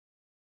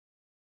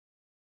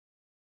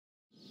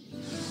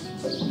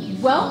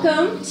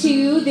Welcome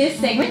to this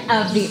segment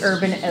of the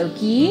Urban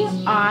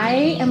Okie.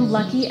 I am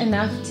lucky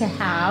enough to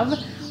have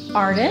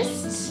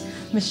artist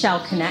Michele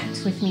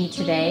Knecht with me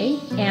today,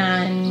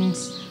 and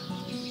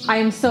I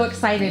am so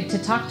excited to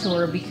talk to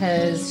her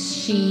because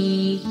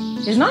she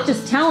is not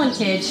just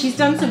talented, she's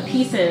done some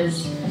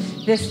pieces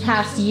this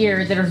past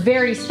year that are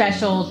very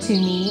special to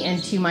me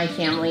and to my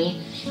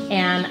family.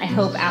 And I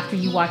hope after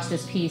you watch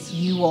this piece,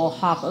 you will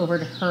hop over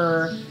to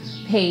her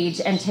page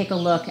and take a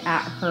look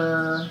at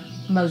her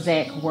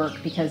mosaic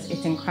work because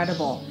it's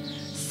incredible.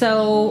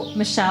 So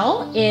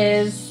Michele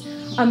is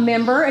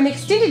an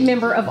extended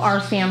member of our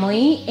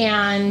family,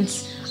 and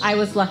I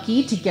was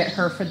lucky to get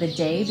her for the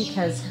day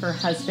because her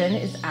husband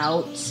is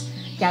out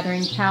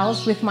gathering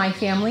cows with my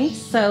family.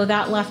 So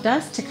that left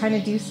us to kind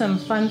of do some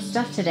fun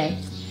stuff today.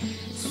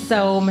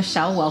 So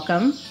Michele,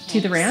 welcome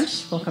to the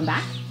ranch. Welcome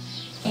back.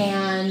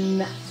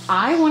 And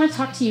I want to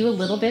talk to you a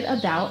little bit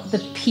about the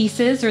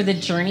pieces or the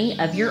journey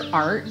of your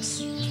art.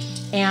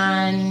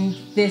 And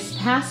this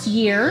past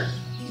year,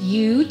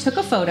 you took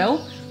a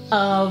photo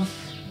of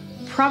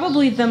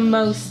probably the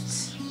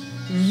most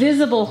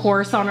visible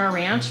horse on our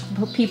ranch.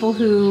 People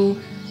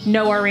who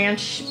know our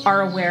ranch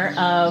are aware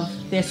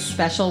of this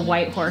special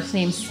white horse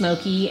named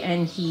Smokey,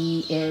 and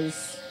he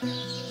is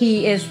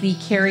the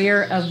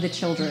carrier of the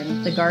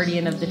children, the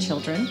guardian of the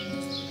children.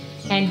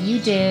 And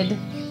you did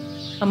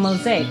a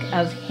mosaic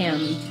of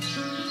him.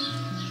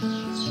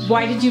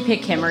 Why did you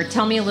pick him? Or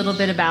tell me a little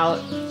bit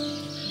about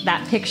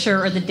that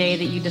picture or the day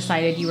that you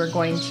decided you were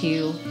going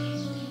to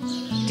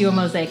do a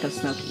mosaic of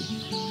Smokey.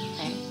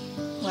 Okay.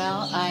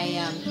 Well,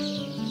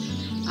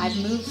 I've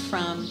moved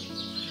from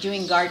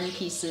doing garden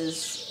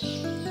pieces,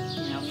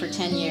 for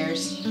 10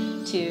 years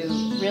to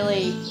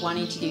really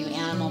wanting to do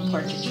animal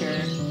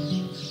portraiture,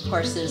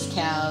 horses,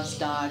 cows,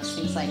 dogs,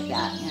 things like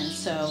that. And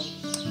so,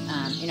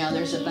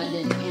 there's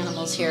abundant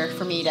animals here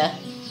for me to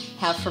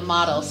have for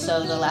models.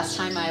 So the last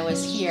time I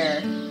was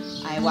here,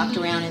 I walked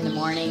around in the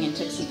morning and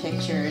took some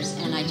pictures,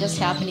 and I just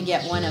happened to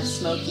get one of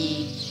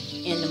Smokey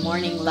in the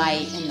morning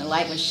light, and the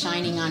light was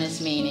shining on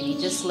his mane, and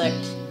he just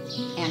looked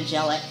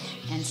angelic,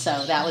 and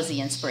so that was the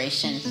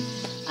inspiration.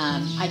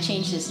 I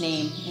changed his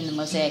name in the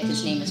mosaic.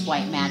 His name is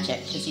White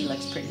Magic because he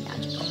looks pretty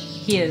magical.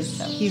 He is.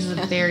 So. He's a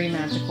very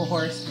magical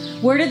horse.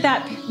 Where did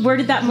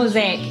that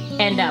mosaic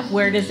end up?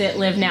 Where does it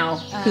live now?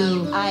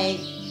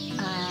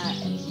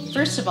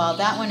 First of all,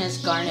 that one has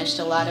garnished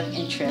a lot of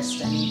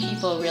interest. I mean,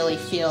 people really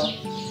feel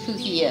who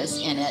he is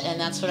in it,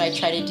 and that's what I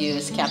try to do,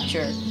 is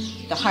capture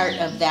the heart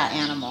of that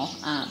animal.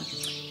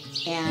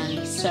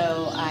 And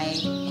so I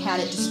had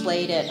it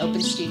displayed at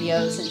Open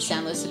Studios in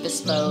San Luis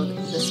Obispo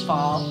this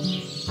fall.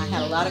 I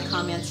had a lot of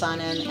comments on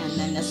him, and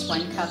then this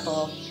one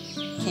couple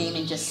came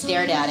and just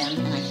stared at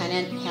him, and I kind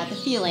of had the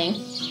feeling,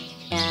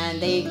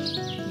 and they,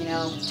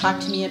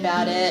 talked to me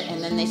about it,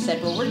 and then they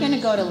said, well, we're going to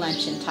go to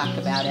lunch and talk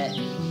about it,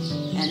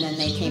 and then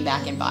they came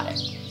back and bought it.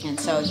 And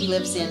so he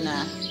lives in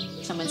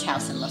someone's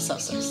house in Los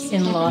Osos.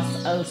 In Los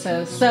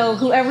Osos. So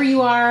whoever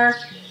you are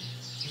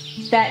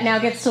that now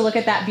gets to look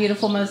at that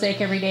beautiful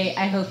mosaic every day,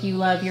 I hope you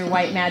love your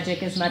White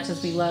Magic as much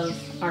as we love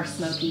our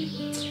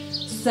Smokey.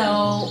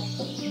 So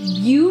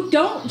you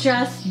don't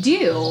just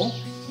do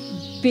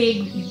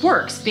big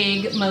works,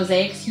 big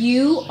mosaics,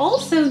 you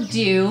also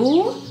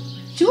do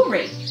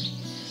jewelry.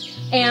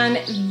 And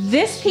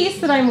this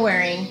piece that I'm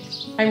wearing,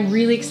 I'm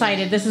really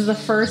excited. This is the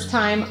first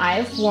time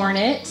I've worn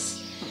it,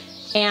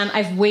 and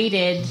I've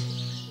waited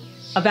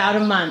about a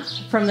month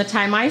from the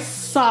time I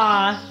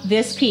saw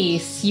this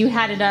piece. You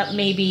had it up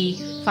maybe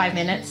 5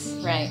 minutes.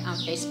 Right, on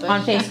Facebook.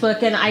 On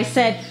Facebook, and I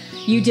said,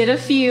 you did a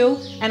few,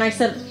 and I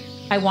said,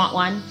 I want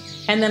one.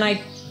 And then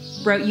I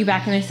wrote you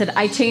back and I said,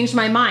 I changed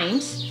my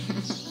mind.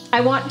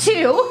 I want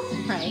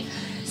 2. Right.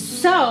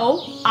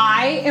 So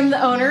I am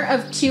the owner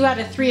of 2 out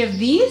of 3 of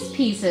these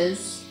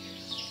pieces,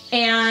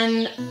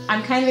 and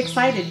I'm kind of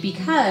excited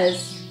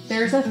because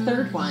there's a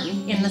 3rd one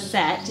in the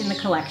set, in the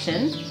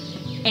collection,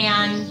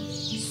 and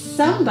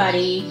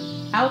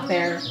somebody out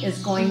there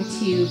is going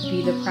to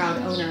be the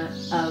proud owner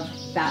of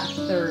that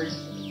 3rd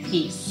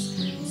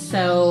piece.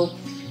 So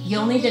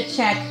you'll need to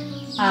check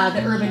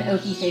the Urban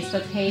Okie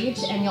Facebook page,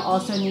 and you'll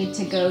also need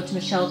to go to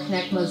Michele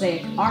Knecht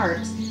Mosaic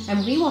Art,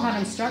 and we will have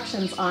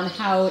instructions on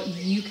how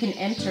you can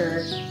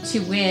enter to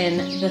win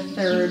the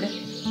 3rd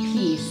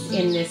piece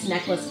in this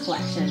necklace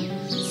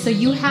collection. So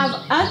you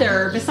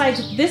have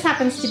besides, this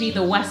happens to be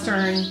the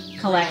Western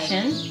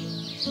collection,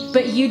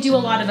 but you do a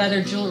lot of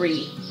other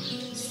jewelry.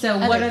 So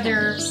what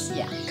other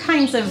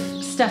kinds of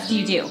stuff do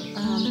you do?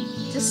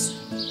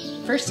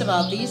 First of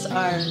all, these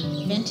are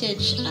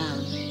vintage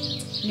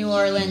New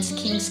Orleans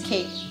King's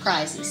Cake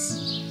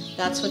prizes.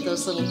 That's what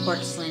those little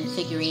porcelain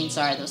figurines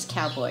are, those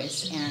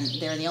cowboys, and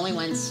they're the only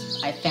ones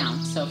I've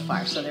found so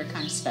far, so they're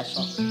kind of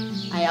special.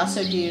 I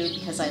also do,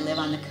 because I live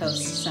on the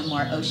coast, some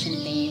more ocean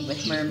themed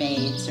with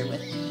mermaids or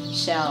with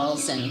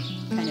shells and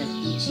kind of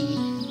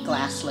beachy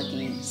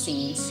glass-looking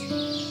scenes.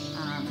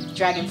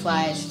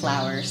 Dragonflies,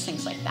 flowers,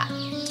 things like that.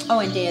 Oh,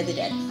 and Day of the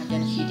Dead. I've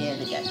done a few Day of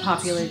the Dead.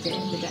 Popular Day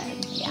of the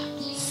Dead. Yeah.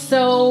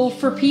 So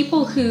for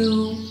people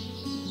who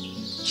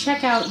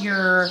check out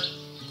your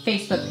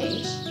Facebook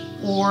page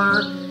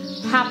or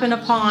happen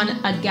upon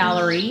a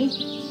gallery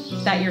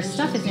that your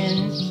stuff is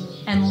in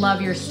and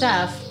love your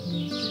stuff,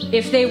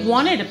 if they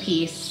wanted a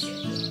piece,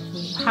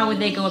 how would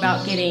they go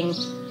about getting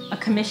a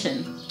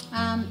commission?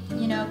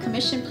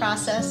 Commission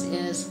process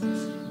is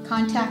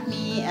contact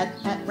me at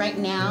right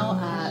now.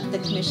 The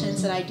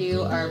commissions that I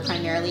do are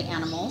primarily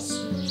animals.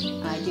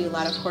 I do a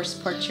lot of horse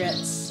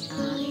portraits.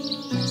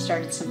 I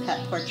started some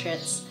pet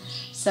portraits.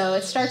 So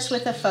it starts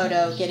with a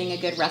photo, getting a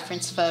good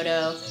reference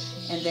photo,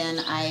 and then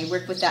I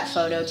work with that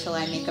photo till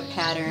I make a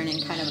pattern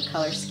and kind of a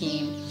color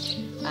scheme,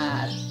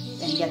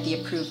 and get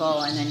the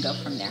approval, and then go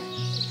from there.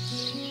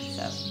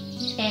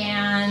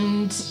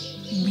 And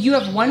you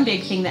have one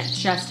big thing that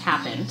just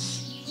happened.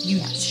 You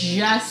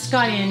just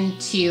got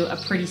into a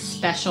pretty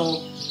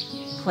special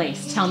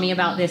place. Tell me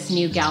about this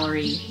new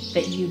gallery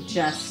that you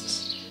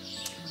just...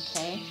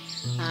 Okay.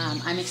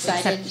 I'm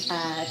excited.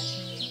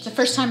 It's the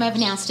first time I've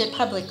announced it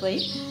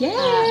publicly. Yay!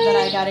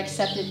 That I got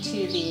accepted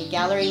to the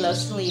Gallery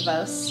Los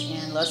Olivos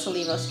in Los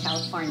Olivos,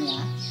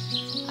 California.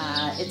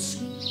 It's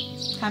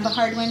kind of a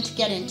hard one to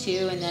get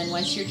into, and then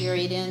once you're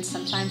juried in,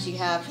 sometimes you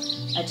have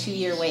a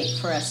 2-year wait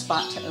for a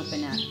spot to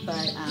open up.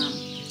 But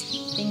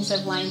things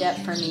have lined up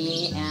for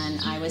me,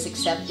 and I was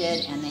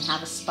accepted, and they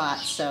have a spot.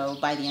 So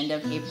by the end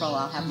of April,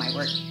 I'll have my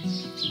work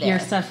there. Your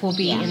stuff will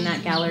be in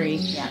that gallery.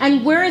 Yeah.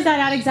 And where is that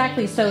at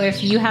exactly? So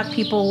if you have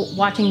people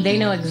watching, they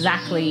know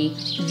exactly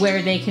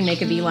where they can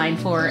make a beeline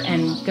for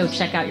and go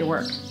check out your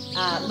work.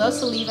 Los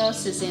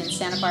Olivos is in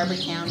Santa Barbara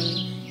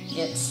County.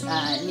 It's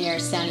near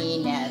Santa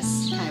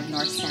Ynez, kind of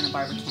north Santa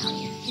Barbara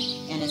County.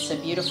 And it's a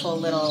beautiful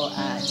little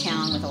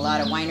town with a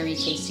lot of winery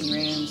tasting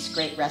rooms,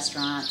 great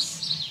restaurants,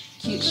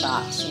 cute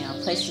shops,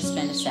 place to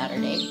spend a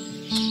Saturday,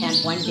 and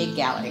one big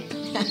gallery.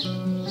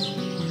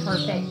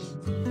 Perfect.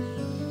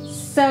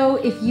 So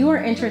if you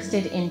are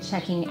interested in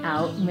checking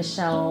out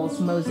Michelle's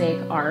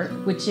mosaic art,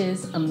 which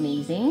is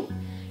amazing,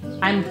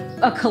 I'm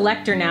a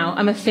collector now.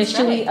 I'm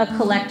officially a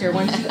collector.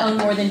 Once you own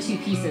more than 2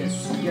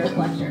 pieces, you're a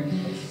collector.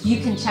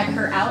 You can check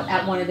her out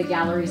at one of the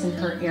galleries in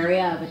her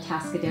area of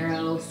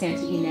Atascadero,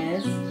 Santa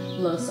Ynez,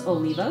 Los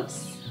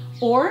Olivos.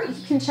 Or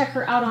you can check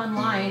her out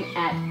online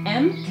at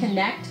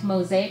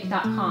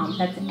mknechtmosaic.com.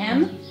 That's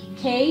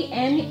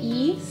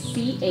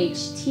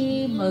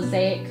MKNECHT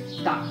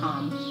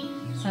mosaic.com.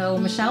 So,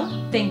 Michele,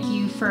 thank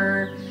you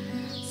for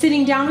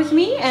sitting down with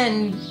me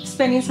and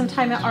spending some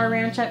time at our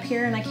ranch up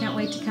here, and I can't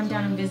wait to come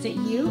down and visit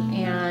you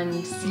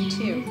and see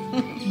too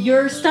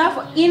your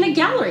stuff in a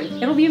gallery.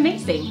 It'll be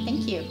amazing.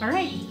 Thank you. All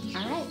right.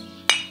 All right.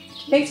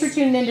 Thanks for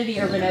tuning into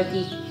the Urban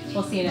Okie.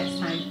 We'll see you next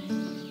time.